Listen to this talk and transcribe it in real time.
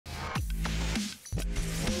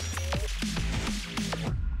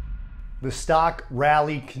The stock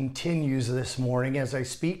rally continues this morning. As I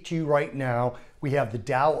speak to you right now, we have the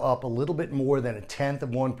Dow up a little bit more than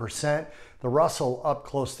 1/10%. The Russell up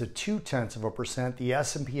close to 0.2%. The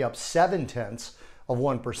S&P up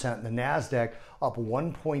 0.7%. And the NASDAQ up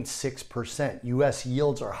 1.6%. U.S.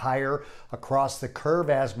 yields are higher across the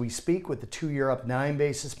curve as we speak, with the 2-year up 9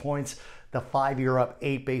 basis points, the 5-year up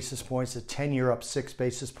 8 basis points, the 10-year up 6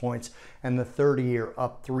 basis points, and the 30-year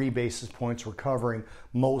up 3 basis points, recovering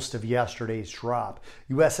most of yesterday's drop.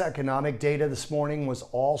 U.S. economic data this morning was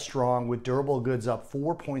all strong, with durable goods up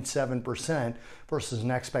 4.7% versus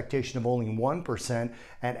an expectation of only 1%,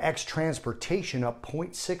 and ex-transportation up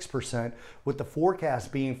 0.6%, with the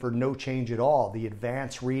forecast being for no change at all. The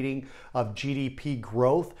advanced reading of GDP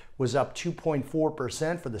growth was up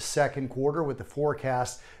 2.4% for the second quarter, with the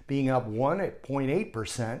forecast being up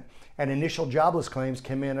 1.8%, and initial jobless claims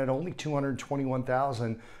came in at only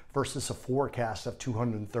 221,000 versus a forecast of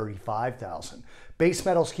 235,000. Base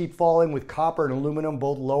metals keep falling, with copper and aluminum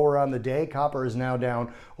both lower on the day. Copper is now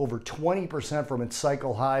down over 20% from its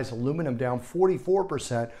cycle highs, aluminum down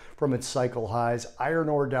 44% from its cycle highs, iron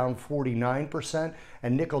ore down 49%,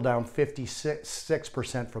 and nickel down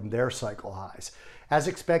 56% from their cycle highs. As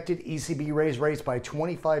expected, ECB raised rates by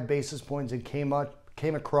 25 basis points and came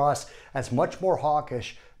across as much more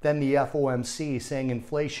hawkish than the FOMC, saying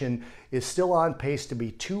inflation is still on pace to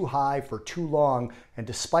be too high for too long. And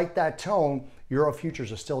despite that tone, Euro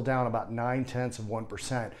futures are still down about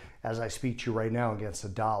 0.9% as I speak to you right now against the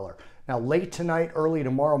dollar. Now, late tonight, early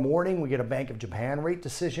tomorrow morning, we get a Bank of Japan rate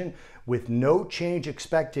decision with no change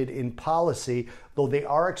expected in policy, though they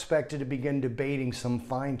are expected to begin debating some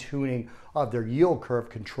fine-tuning of their yield curve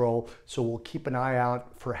control. So we'll keep an eye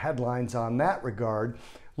out for headlines on that regard.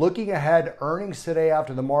 Looking ahead, earnings today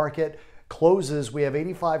after the market closes, we have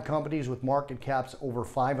 85 companies with market caps over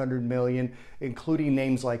 500 million, including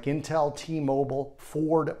names like Intel, T-Mobile,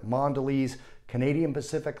 Ford, Mondelez, Canadian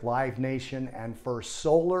Pacific, Live Nation, and First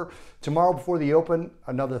Solar. Tomorrow before the open,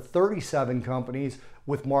 another 37 companies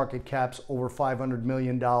with market caps over $500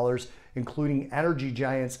 million, including energy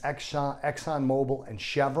giants ExxonMobil and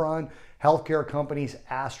Chevron, healthcare companies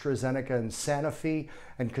AstraZeneca and Sanofi,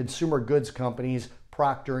 and consumer goods companies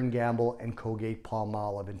Procter & Gamble and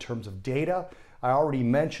Colgate-Palmolive. In terms of data, I already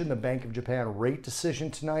mentioned the Bank of Japan rate decision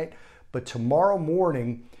tonight, but tomorrow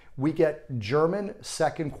morning we get German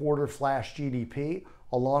second quarter flash GDP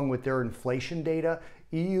along with their inflation data,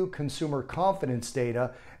 EU consumer confidence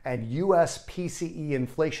data, and US PCE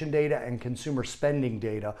inflation data and consumer spending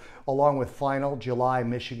data, along with final July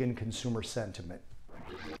Michigan consumer sentiment.